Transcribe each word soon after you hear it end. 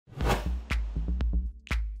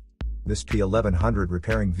This P1100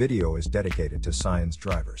 repairing video is dedicated to SCION's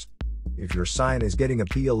drivers. If your SCION is getting a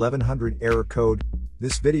P1100 error code,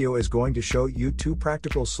 this video is going to show you 2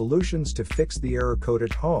 practical solutions to fix the error code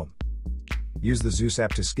at home. Use the Zeus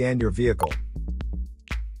app to scan your vehicle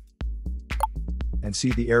and see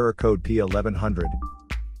the error code P1100.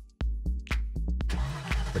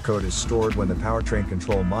 The code is stored when the Powertrain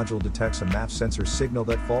Control Module detects a MAF sensor signal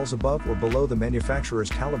that falls above or below the manufacturer's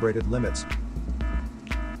calibrated limits.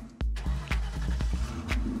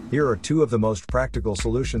 Here are 2 of the most practical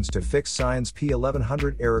solutions to fix SCION's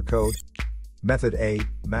P1100 error code. Method A,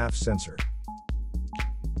 MAF Sensor.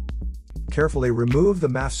 Carefully remove the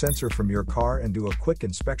MAF sensor from your car and do a quick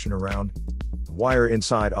inspection around. The wire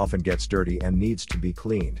inside often gets dirty and needs to be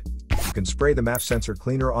cleaned. You can spray the MAF sensor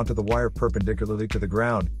cleaner onto the wire perpendicularly to the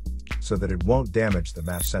ground, so that it won't damage the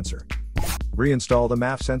MAF sensor. Reinstall the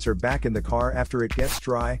MAF sensor back in the car after it gets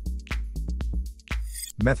dry.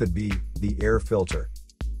 Method B, the air filter.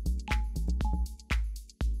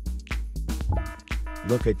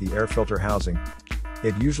 Locate the air filter housing.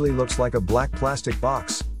 It usually looks like a black plastic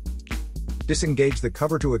box. Disengage the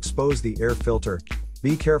cover to expose the air filter.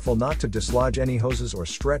 Be careful not to dislodge any hoses or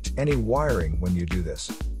stretch any wiring when you do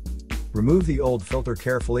this. Remove the old filter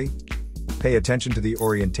carefully. Pay attention to the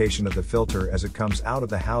orientation of the filter as it comes out of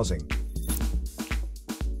the housing.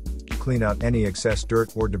 Clean out any excess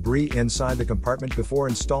dirt or debris inside the compartment before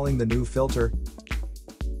installing the new filter.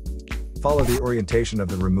 Follow the orientation of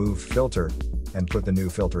the removed filter and put the new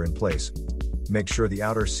filter in place. Make sure the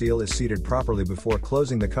outer seal is seated properly before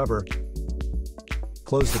closing the cover.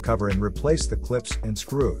 Close the cover and replace the clips and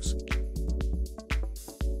screws.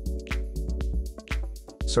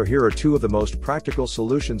 So here are 2 of the most practical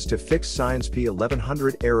solutions to fix SCION's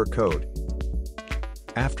P1100 error code.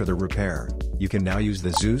 After the repair, you can now use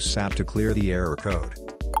the Zeus app to clear the error code.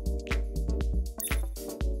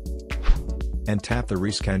 And tap the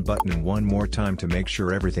rescan button one more time to make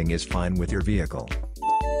sure everything is fine with your vehicle.